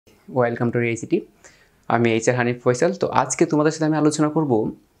Welcome to ICT. আমি HR Hanif Faisal. তো আজকে তোমাদের সাথে আমি আলোচনা করব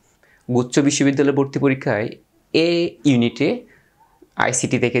গুচ্ছ বিশ্ববিদ্যালয় ভর্তি পরীক্ষায় এ ইউনিটে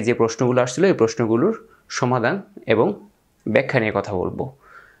আইসিটি থেকে যে প্রশ্নগুলো আসছিল এই প্রশ্নগুলোর সমাধান এবং ব্যাখ্যা নিয়ে কথা বলবো।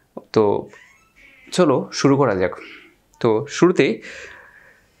 তো চলো শুরু করা যাক। তো শুরুতে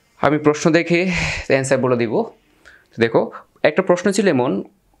আমি প্রশ্ন দেখে অ্যান্সার বলে দিব। দেখো, একটা প্রশ্ন ছিল এমন,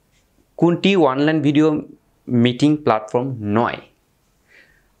 কোনটি অনলাইন ভিডিও মিটিং প্ল্যাটফর্ম নয়?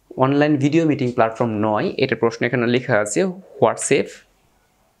 অনলাইন ভিডিও মিটিং প্ল্যাটফর্ম নয়, এটা প্রশ্ন এখানে লেখা আছে হোয়াটসঅ্যাপ,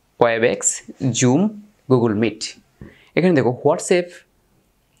 ওয়েবএক্স, জুম, গুগল মিট। এখানে দেখো হোয়াটসঅ্যাপ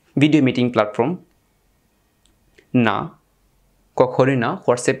ভিডিও মিটিং প্ল্যাটফর্ম না, কখনই না।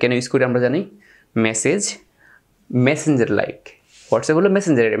 হোয়াটসঅ্যাপ কেন ইউজ করি আমরা জানি, মেসেঞ্জার লাইক। হোয়াটসঅ্যাপ হলো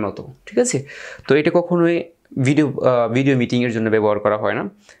মেসেঞ্জারের মতো, ঠিক আছে? তো এটা কখনোই ভিডিও মিটিংয়ের জন্য ব্যবহার করা হয় না।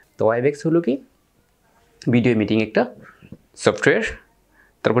 তো ওয়েবএক্স হলো কি ভিডিও মিটিং একটা সফটওয়্যার।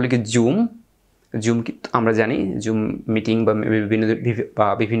 তারপরে কি জুম কি আমরা জানি জুম মিটিং বা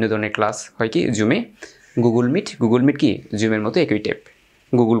বিভিন্ন ধরনের ক্লাস হয় কি জুমে। গুগল মিট কি জুমের মতো একই টাইপ,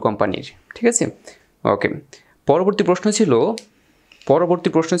 গুগল কোম্পানির, ঠিক আছে? ওকে, পরবর্তী প্রশ্ন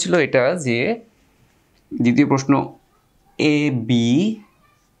ছিল এটা যে দ্বিতীয় প্রশ্ন, A B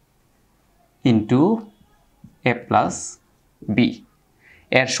into A plus B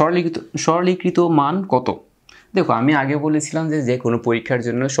এর সরলীকৃত মান কত? দেখো, আমি আগে বলেছিলাম যে কোনো পরীক্ষার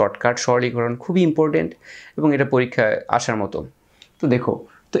জন্য শর্টকাট সরলীকরণ খুবই ইম্পর্টেন্ট এবং এটা পরীক্ষায় আসার মতো। তো দেখো,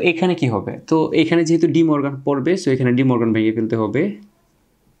 তো এখানে কি হবে, তো এখানে যেহেতু ডি মর্গান পড়বে, সো এখানে ডি মর্গান ভেঙে ফেলতে হবে,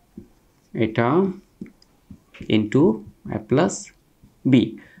 এটা ইন্টু এ প্লাস বি।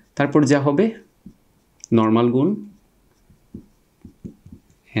 তারপর যা হবে নর্মাল গুণ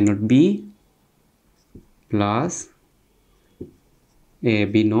এ not be plus A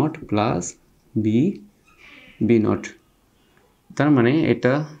B not plus B not. তার মানে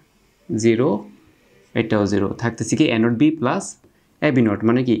এটা 0, এটাও 0, থাকতেছে কি এ not be plus A B not,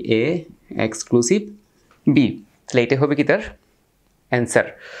 মানে কি এ এক্সক্লুসিভ বি। তাহলে এটা হবে কি তার অ্যান্সার।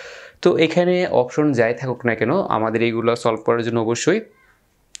 তো এখানে অপশন যাই থাকুক না কেন, আমাদের এইগুলো সলভ করার জন্য অবশ্যই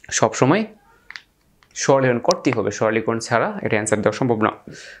সবসময় সরলীকরণ করতেই হবে। সরলীকরণ ছাড়া এটা অ্যান্সার দেওয়া সম্ভব না,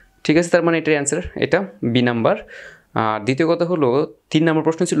 ঠিক আছে? তার মানে এটার অ্যান্সার এটা বি নাম্বার। আর দ্বিতীয় কথা হলো 3 নম্বর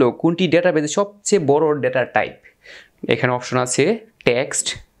প্রশ্ন ছিল কোনটি ডেটাবেজে সবচেয়ে বড় ডেটা টাইপ? এখানে অপশন আছে টেক্সট,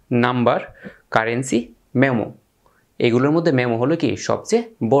 নাম্বার, কারেন্সি, মেমো। এগুলোর মধ্যে মেমো হলো কি সবচেয়ে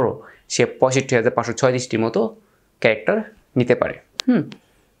বড়, সে 65,536টির মতো ক্যারেক্টার নিতে পারে।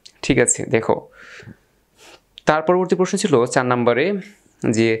 ঠিক আছে। দেখো, তার পরবর্তী প্রশ্ন ছিল 4 নম্বরে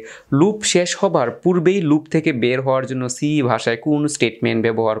যে লুপ শেষ হবার পূর্বেই লুপ থেকে বের হওয়ার জন্য সি ভাষায় কোন স্টেটমেন্ট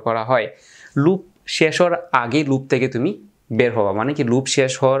ব্যবহার করা হয়? লুপ শেষ হওয়ার আগে লুপ থেকে তুমি বের হওয়া, মানে কি লুপ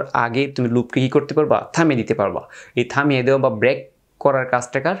শেষ হওয়ার আগে তুমি লুপকে কী করতে পারবা? থামিয়ে দিতে পারবা। এই থামিয়ে দেওয়া বা ব্রেক করার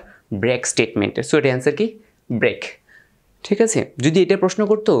কাজটাকার ব্রেক স্টেটমেন্টে। সো এটা অ্যান্সার কি ব্রেক, ঠিক আছে? যদি এটা প্রশ্ন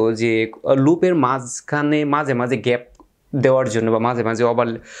করতো যে লুপের মাঝখানে মাঝে মাঝে গ্যাপ দেওয়ার জন্য বা মাঝে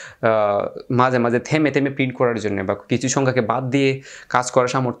মাঝে থেমে প্রিন্ট করার জন্য বা কিছু সংখ্যাকে বাদ দিয়ে কাজ করার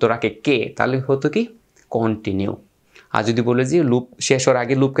সামর্থ্য রাখে কে, তাহলে হতো কি কন্টিনিউ। আর যদি বলে যে লুপ শেষ হওয়ার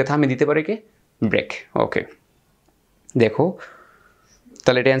আগে লুপকে থামিয়ে দিতে পারে কে, ব্রেক। ওকে, দেখো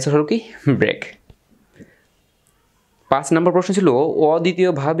তাহলে এটা অ্যান্সার হলো কি ব্রেক। 5 নম্বর প্রশ্ন ছিল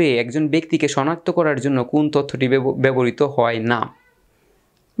অদ্বিতীয়ভাবে একজন ব্যক্তিকে শনাক্ত করার জন্য কোন তথ্যটি ব্যবহৃত হয় না?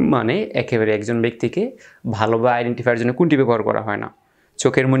 মানে একেবারে একজন ব্যক্তিকে ভালোভাবে আইডেন্টিফাইয়ের জন্য কোনটি ব্যবহার করা হয় না?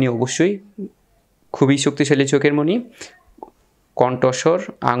 চোখের মণি অবশ্যই খুবই শক্তিশালী চোখের মণি, কণ্ঠস্বর,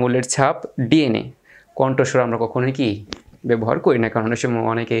 আঙুলের ছাপ, ডিএনএ। কণ্ঠস্বর আমরা কখনোই কি ব্যবহার করি না, কারণ অনেক সময়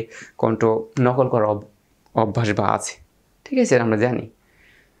অনেকে কণ্ঠ নকল করার অভ্যাস বা আছে, ঠিক আছে? আমরা জানি,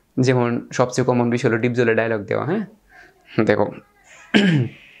 যেমন সবচেয়ে কমন বিষয় হলো ডিপ জলে ডায়লগ দেওয়া। হ্যাঁ, দেখো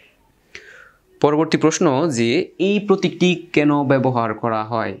পরবর্তী প্রশ্ন যে এই প্রতীকটি কেন ব্যবহার করা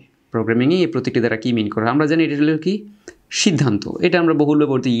হয় প্রোগ্রামিংয়ে? এই প্রতীকটি দ্বারা কি মিন করা? আমরা জানি এটা হলো কি সিদ্ধান্ত। এটা আমরা বহুল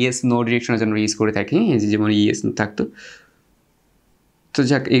বলতে ইয়েস নো ডিরেকশনের জন্য ইউজ করে থাকি, যেমন ইয়েস নো থাকতো। তো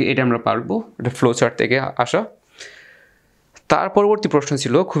যাক, এটা আমরা পারবো, এটা ফ্লো চার্ট থেকে আসা। তার পরবর্তী প্রশ্ন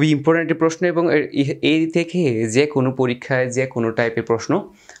ছিল খুবই ইম্পর্ট্যান্ট একটি প্রশ্ন এবং এই থেকে যে কোনো পরীক্ষায় যে কোনো টাইপের প্রশ্ন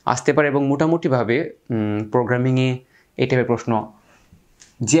আসতে পারে এবং মোটামুটিভাবে প্রোগ্রামিংয়ে এই টাইপের প্রশ্ন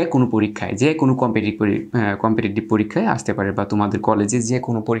যে কোনো পরীক্ষায়, যে কোনো কম্পিটিটিভ পরীক্ষায় আসতে পারে বা তোমাদের কলেজে যে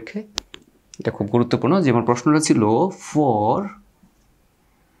কোনো পরীক্ষায় এটা খুব গুরুত্বপূর্ণ। যেমন প্রশ্নটা ছিল for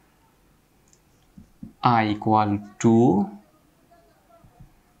i equal to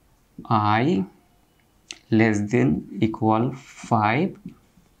i less than equal 5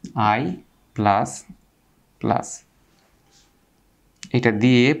 i plus এটা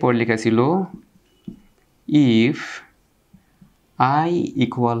দিয়ে পরে লেখা ছিল if i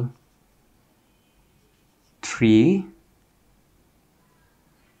equal 3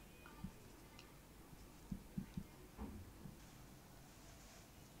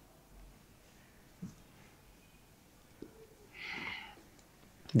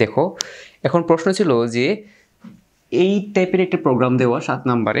 দেখো এখন প্রশ্ন ছিল যে এই টাইপের একটা প্রোগ্রাম দেওয়া 7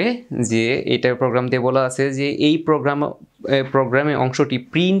 নম্বরে, যে এইটা প্রোগ্রাম দিয়ে বলা আছে যে এই প্রোগ্রামে অংশটি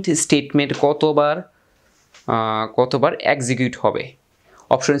প্রিন্ট স্টেটমেন্ট কতবার এক্সিকিউট হবে।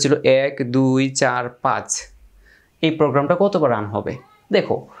 অপশন ছিল 1 2 4 5। এই প্রোগ্রামটা কতবার রান হবে।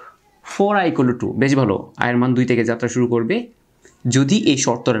 দেখো 4i = 2, বেশ ভালো, আয়ের মান 2 থেকে যাত্রা শুরু করবে। যদি এই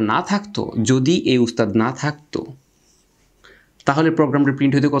শর্তটা না থাকতো, যদি এই উস্তাদ না থাকতো, তাহলে প্রোগ্রামটা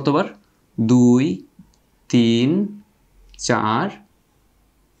প্রিন্ট হইতো কতবার, 2 3 4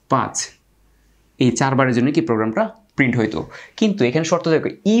 5, এই 4 বারের জন্য কি প্রোগ্রামটা প্রিন্ট হইতো। কিন্তু এখানে শর্ত দেখো,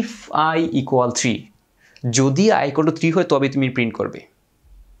 ইফ i = 3, যদি i = 3 হয় তবে তুমি প্রিন্ট করবে,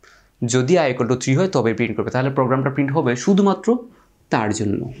 যদি i = 3 হয় তবে প্রিন্ট করবে। তাহলে প্রোগ্রামটা প্রিন্ট হবে শুধুমাত্র তার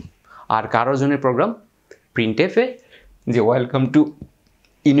জন্য, আর কারোর জন্য প্রোগ্রাম প্রিন্টএফে যে ওয়েলকাম টু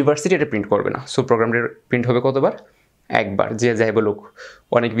ইউনিভার্সিটি এটা প্রিন্ট করবে না। সো প্রোগ্রামটা প্রিন্ট হবে কতবার, একবার। যে যাই বলুক,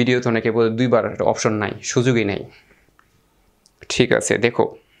 অনেক ভিডিওতে অনেকে বলে 2 বার, অপশন নাই, সুযোগই নাই। ঠিক আছে, দেখো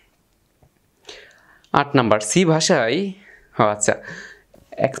 8 নাম্বার সি ভাষায়, আচ্ছা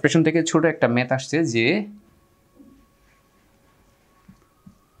এক্সপ্রেশন থেকে ছোট একটা ম্যাথ আসছে যে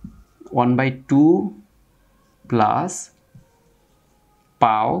 1/2 প্লাস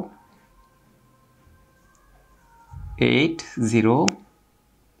পাও 80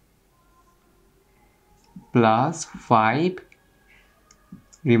 প্লাস 5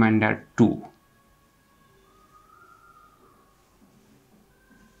 রিমাইন্ডার 2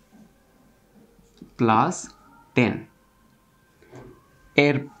 প্লাস 10,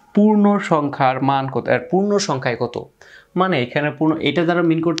 এর পূর্ণ সংখ্যার মান কত, এর পূর্ণ সংখ্যায় কত। মানে এখানে পূর্ণ, এটা দ্বারা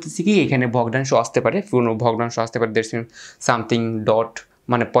মিন করতেছি কি এখানে ভগ্নাংশ আসতে পারে, পূর্ণ ভগ্নাংশ আসতে পারে, দ্যাটস মিন সামথিং ডট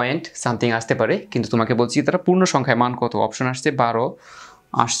মানে পয়েন্ট সামথিং আসতে পারে, কিন্তু তোমাকে বলছি তারা পূর্ণ সংখ্যায় মান কত। অপশন আসছে 12,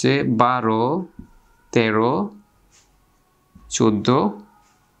 আসছে 12 13 14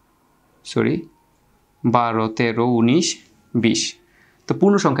 12 13 19 20। তো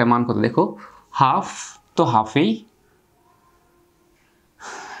পূর্ণ সংখ্যায় মান কত দেখো, হাফ, তো হাফেই,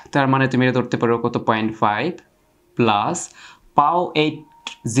 তার মানে তুমি এটা ধরতে পারো কত, 0.5 প্লাস পাও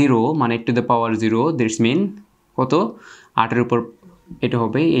 80 মানে 8 to the power 0, that's mean কত, 8 এর উপর এটা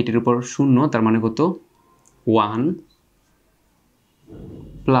হবে, 8 এর উপর 0, তার মানে কত 1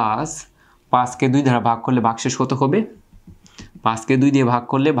 প্লাস 5কে 2 দ্বারা ভাগ করলে ভাগশেষ কত হবে, 5কে 2 দিয়ে ভাগ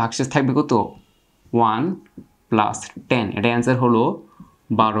করলে ভাগশেষ থাকবে কত 1 প্লাস 10। এটা অ্যান্সার হলো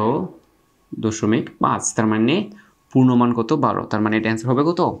 12.5, তার মানে পূর্ণমান কত 12, তার মানে এটা অ্যান্সার হবে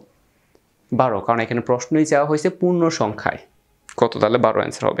কত 12, কারণ এখানে প্রশ্নই চাওয়া হয়েছে পূর্ণ সংখ্যায় কত, তাহলে 12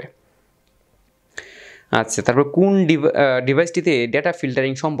 অ্যান্সার হবে। আচ্ছা, তারপর কোন ডিভাইসটিতে ডেটা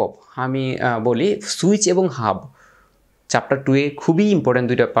ফিল্টারিং সম্ভব। আমি বলি সুইচ এবং হাব চ্যাপ্টার 2 এ খুবই ইম্পর্টেন্ট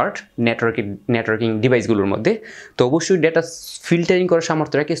দুইটা পার্ট নেটওয়ার্কিং ডিভাইসগুলোর মধ্যে। তো অবশ্যই ডেটা ফিল্টারিং করার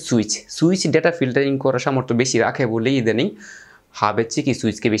সামর্থ্য রাখে সুইচ ডেটা ফিল্টারিং করার সামর্থ্য বেশি রাখে বলেই ইদানিং হাবের চেয়ে কি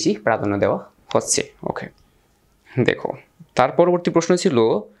সুইচকে বেশি প্রাধান্য দেওয়া হচ্ছে। ওকে, দেখো তার পরবর্তী প্রশ্ন ছিল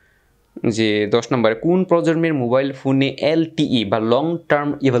যে 10 নম্বরে কোন প্রজন্মের মোবাইল ফোনে LTE বা লং টার্ম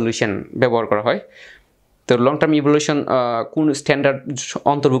ইভ্যালুয়েশন ব্যবহার করা হয়। তো লং টার্ম ইভ্যালুয়েশন কোন স্ট্যান্ডার্ড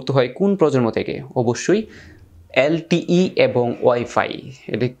অন্তর্ভুক্ত হয় কোন প্রজন্ম থেকে, অবশ্যই LTE এবং ওয়াইফাই,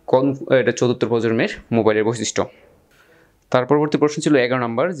 এটা 4র্থ প্রজন্মের মোবাইলের বৈশিষ্ট্য। তার পরবর্তী প্রশ্ন ছিল 11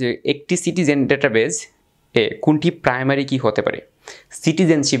 নম্বর যে একটি সিটিজেন ডেটাবেজ এ কোনটি প্রাইমারি কি হতে পারে।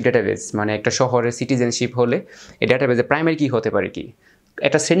 সিটিজেনশিপ ডেটাবেজ মানে একটা শহরের সিটিজেনশিপ হলে এই ডেটাবেজে প্রাইমারি কি হতে পারে কি,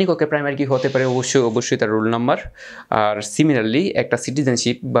 একটা শ্রেণীকক্ষে প্রাইমারি কি হতে পারে, অবশ্যই তার রোল নাম্বার। আর সিমিলারলি একটা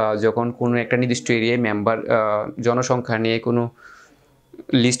সিটিজেনশিপ বা যখন কোনো একটা নির্দিষ্ট এরিয়ায় মেম্বার জনসংখ্যা নিয়ে কোনো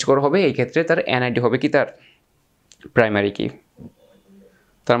লিস্ট করা হবে, এই ক্ষেত্রে তার NID হবে কি তার প্রাইমারি কি।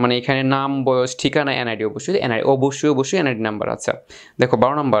 তার মানে এখানে নাম বয়স ঠিকানা NID, অবশ্যই NID নাম্বার। আচ্ছা দেখো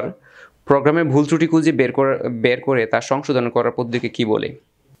 12 নম্বর প্রোগ্রামে ভুল ত্রুটি খুঁজে বের করে তার সংশোধন করার পদ্ধতিকে কি বলে।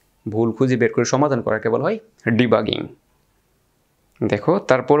 ভুল খুঁজে বের করে সমাধান করাকে বলা হয় ডিবাগিং। দেখো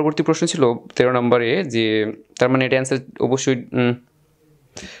তার পরবর্তী প্রশ্ন ছিল 13 নম্বরে যে তার মানে এটা অ্যান্সার অবশ্যই,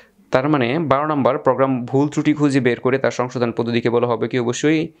 তার মানে 12 নম্বর প্রোগ্রাম ভুল ত্রুটি খুঁজে বের করে তার সংশোধন পদ্ধতিকে বলা হবে কি,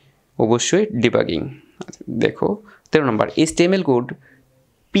 অবশ্যই ডিবাগিং। দেখো 13 নম্বর HTML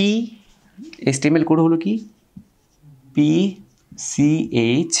কোড হলো কি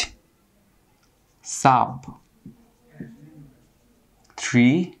PCH sub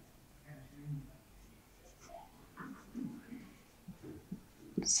 3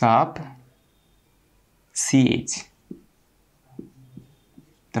 sub CH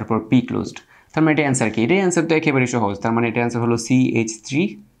তারপর P closed। তার মানে এটা অ্যান্সার কি? এটাই অ্যান্সার তো একেবারেই সহজ। তার মানে এটা অ্যান্সার হলো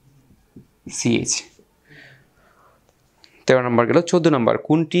CH3CH। 13 নম্বর গেল। 14 নম্বর,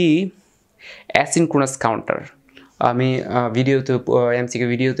 কোনটি অ্যাসিনক্রোনাস কাউন্টার? আমি এমসিকিউ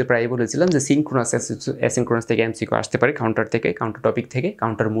ভিডিওতে প্রায় বলেছিলাম যে সিনক্রোনাস অ্যাসিনক্রোনাস থেকে এমসিকিউ আসতে পারে, কাউন্টার থেকে, কাউন্টার টপিক থেকে।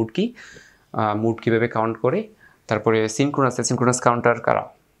 কাউন্টার মুড কি, মুড কীভাবে কাউন্ট করে, তারপরে সিনক্রোনাস অ্যাসিনক্রোনাস কাউন্টার কারা।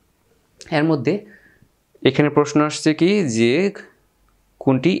 এর মধ্যে এখানে প্রশ্ন আসছে কি যে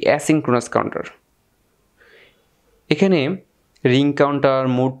কোনটি অ্যাসিনক্রোনাস কাউন্টার। এখানে রিং কাউন্টার,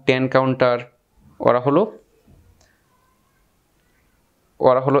 মুড 10 কাউন্টার, ওরা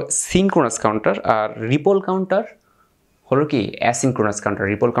হলো সিনক্রোনাস কাউন্টার। আর রিপল কাউন্টার হলো কি অ্যাসিনক্রোনাস কাউন্টার।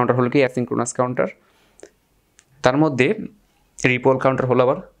 রিপল কাউন্টার হলো কি অ্যাসিনক্রোনাস কাউন্টার। তার মধ্যে রিপল কাউন্টার হলো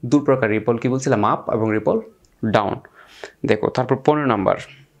আবার দু প্রকার। রিপল কি বলছিলাম, আপ এবং রিপল ডাউন। দেখো তারপর 15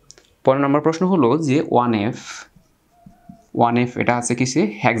 নম্বর প্রশ্ন হলো যে 1F এটা আছে কিসে,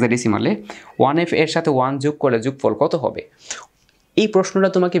 হেক্সাডেসিমালে। 1F এর সাথে 1 যোগ করলে যোগফল কত হবে? এই প্রশ্নটা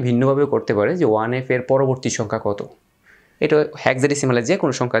তোমাকে ভিন্নভাবে করতে পারে যে 1F এর পরবর্তী সংখ্যা কত। এটা হেক্সাডেসিমালে যে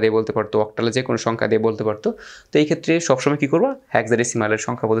কোনো সংখ্যা দিয়ে বলতে পারতো, অক্টালে যে কোনো সংখ্যা দিয়ে বলতে পারতো। তো এই ক্ষেত্রে সবসময় কী করবা, হেক্সাডেসিমালের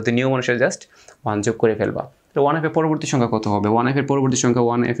সংখ্যা পদ্ধতি নিয়ম অনুসারে জাস্ট 1 যোগ করে ফেলবা। তো 1F এর পরবর্তী সংখ্যা কত হবে? 1F এর পরবর্তী সংখ্যা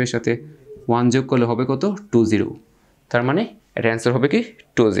 1F এর সাথে 1 যোগ করলে হবে কত? 20। তার মানে এর অ্যান্সার হবে কি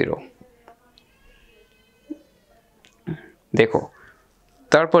 20। দেখো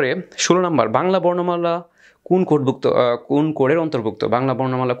তারপরে 16 নম্বর, বাংলা বর্ণমালা কোন কোডের অন্তর্ভুক্ত? বাংলা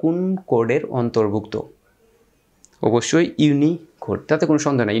বর্ণমালা কোন কোডের অন্তর্ভুক্ত? অবশ্যই ইউনিকোড, তাতে কোনো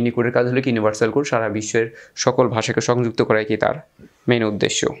সন্দেহ নাই। ইউনিকোডের কাজ হলো কি ইউনিভার্সাল কোড, সারা বিশ্বের সকল ভাষাকে সংযুক্ত করাই কি তার মেইন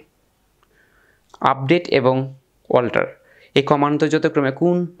উদ্দেশ্য। আপডেট এবং অল্টার এই কমান্ড যথাক্রমে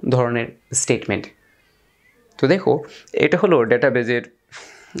কোন ধরনের স্টেটমেন্ট? তো দেখো এটা হলো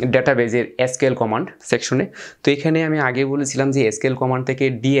ডেটাবেজের এসকিউএল কমান্ড সেকশনে। তো এখানে আমি আগে বলেছিলাম যে এসকিউএল কমান্ড থেকে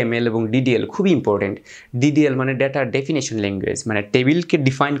ডিএমএল এবং ডিডিএল খুবই ইম্পর্টেন্ট। ডিডিএল মানে ডেটা ডেফিনেশন ল্যাঙ্গুয়েজ, মানে টেবিলকে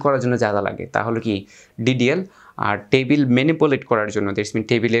ডিফাইন করার জন্য যা যা লাগে তা হলো কি ডিডিএল। আর টেবিল ম্যানিপুলেট করার জন্য, দ্যাটস মিন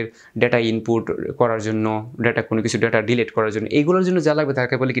টেবিলের ডেটা ইনপুট করার জন্য, কোনো কিছু ডেটা ডিলিট করার জন্য, এইগুলোর জন্য যা লাগবে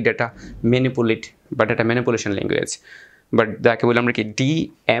তাকে বলি কি ডেটা ম্যানিপুলেট বা ডেটা ম্যানিপুলেশন ল্যাঙ্গুয়েজ, বাট যাকে বলি আমরা কি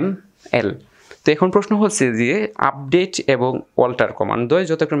ডিএমএল। তো এখন প্রশ্ন হচ্ছে যে আপডেট এবং অল্টার কমান্ড দ্বয়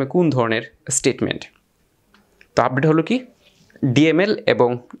যথাক্রমে কোন ধরনের স্টেটমেন্ট? তো আপডেট হলো কি ডিএমএল এবং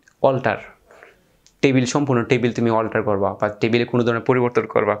অল্টার সম্পূর্ণ টেবিল তুমি অল্টার করবা বা টেবিলে কোনো ধরনের পরিবর্তন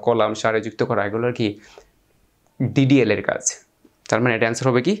করবা, কলাম সারে যুক্ত করা, এগুলোর কি ডিডিএল এর কাজ। তার মানে এটা অ্যান্সার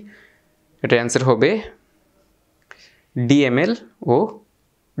হবে কি, এটা অ্যান্সার হবে ডিএমএল ও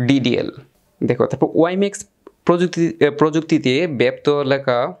ডিডিএল। দেখো তারপর ওয়াইম্যাক্স প্রযুক্তিতে ব্যপ্ত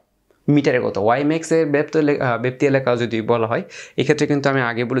লেখা মিটারে কত? ওয়াইম্যাক্স এর ব্যক্তি এলাকা যদি বলা হয়, এক্ষেত্রে কিন্তু আমি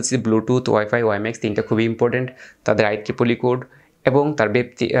আগে বলেছি ব্লুটুথ, ওয়াইফাই, ওয়াইম্যাক্স তিনটা খুবই ইম্পর্টেন্ট। তাদের IEEE কোড এবং তার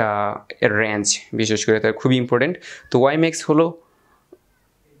ব্যক্তি রেঞ্জ বিশেষ করে তার খুবই ইম্পর্টেন্ট। তো ওয়াইম্যাক্স হলো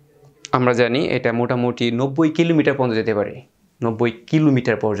আমরা জানি এটা মোটামুটি 90 কিলোমিটার পর্যন্ত যেতে পারে, 90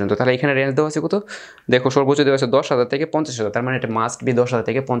 কিলোমিটার পর্যন্ত। তাহলে এখানে রেঞ্জ দেওয়া আছে কত? দেখো সর্বোচ্চ দেওয়া আছে 10,000 থেকে 50,000। তার মানে এটা মাস্ট বি 10,000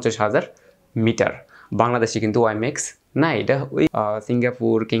 থেকে 50,000 মিটার। বাংলাদেশে কিন্তু ওয়াইম্যাক্স না, এটা ওই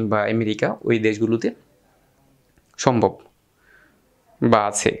সিঙ্গাপুর কিংবা আমেরিকা ওই দেশগুলোতে সম্ভব বা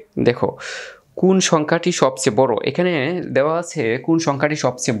আছে। দেখো কোন সংখ্যাটি সবচেয়ে বড়? এখানে দেওয়া আছে কোন সংখ্যাটি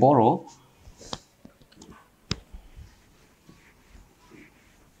সবচেয়ে বড়।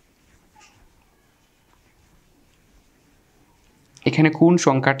 এখানে কোন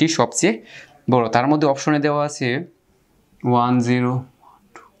সংখ্যাটি সবচেয়ে বড়? তার মধ্যে অপশনে দেওয়া আছে 1 0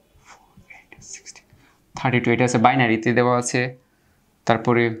 32, এটা আছে বাইনারিতে দেওয়া আছে।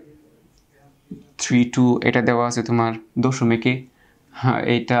 তারপরে 3 2 এটা দেওয়া আছে তোমার দশমিকে, হ্যাঁ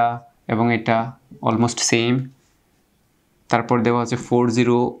এটা এবং এটা অলমোস্ট সেম। তারপর দেওয়া আছে 4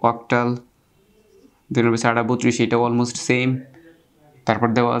 0 অক্টাল, 2 এটা অলমোস্ট সেম। তারপর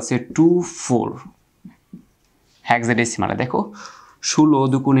দেওয়া আছে 2 4 হেক্সাডেসিমালে। দেখো 16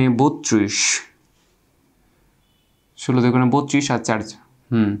 দুগুণে 32, 16 দুগুণে 32 আর 4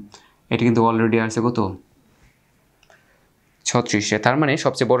 এটা কিন্তু অলরেডি আছে কত 36। তার মানে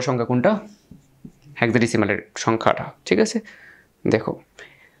সবচেয়ে বড় সংখ্যা কোনটা? হেক্সাডেসিমালের সংখ্যাটা, ঠিক আছে। দেখো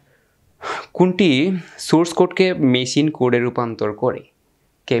কোনটি সোর্স কোডকে মেশিন কোডে রূপান্তর করে?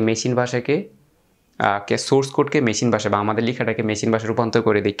 কে মেশিন ভাষাকে সোর্স কোডকে মেশিন ভাষা বা আমাদের লেখাটাকে মেশিন ভাষা রূপান্তর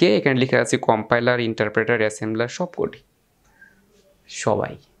করে দিই কে? এখানে লেখা আছে কম্পাইলার, ইন্টারপ্রেটার, অ্যাসেম্বলার, সব কোডই।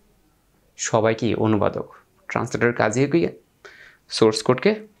 সবাই কি অনুবাদক, ট্রান্সলেটর কাজে কি সোর্স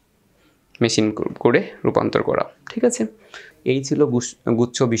কোডকে মেশিন কোডে রূপান্তর করা, ঠিক আছে। এই ছিল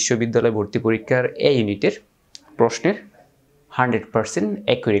গুচ্ছ বিশ্ববিদ্যালয় ভর্তি পরীক্ষার এই ইউনিটের প্রশ্নের 100%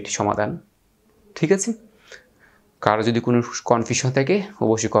 অ্যাকুরেট সমাধান, ঠিক আছে। কারো যদি কোনো কনফিউশন থাকে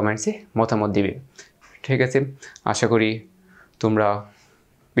অবশ্যই কমেন্টসে মতামত দিবে। ঠিক আছে, আশা করি তোমরা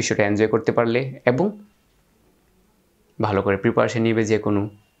বিষয়টা এনজয় করতে পারলে এবং ভালো করে প্রিপারেশন নিবে যে কোনো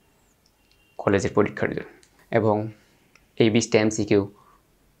কলেজের পরীক্ষার জন্য, এবং এই 20টা MCQ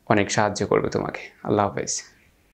অনেক সাহায্য করবে তোমাকে। আল্লাহ হাফেজ।